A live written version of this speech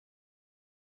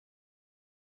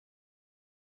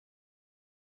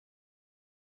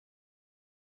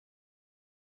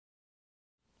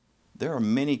There are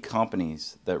many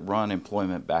companies that run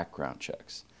employment background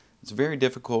checks. It's very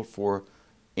difficult for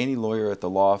any lawyer at the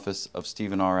law office of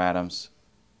Stephen R. Adams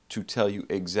to tell you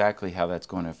exactly how that's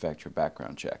going to affect your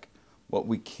background check. What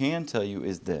we can tell you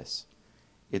is this: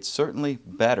 it's certainly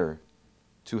better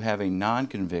to have a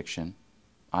non-conviction,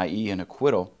 i.e. an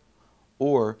acquittal,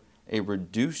 or a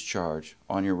reduced charge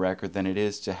on your record than it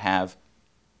is to have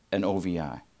an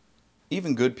OVI.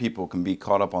 Even good people can be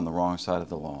caught up on the wrong side of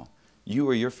the law. You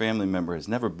or your family member has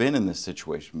never been in this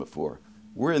situation before.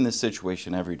 We're in this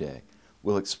situation every day.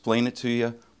 We'll explain it to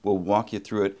you, we'll walk you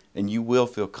through it, and you will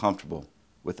feel comfortable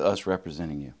with us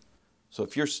representing you. So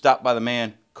if you're stopped by the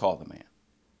man, call the man.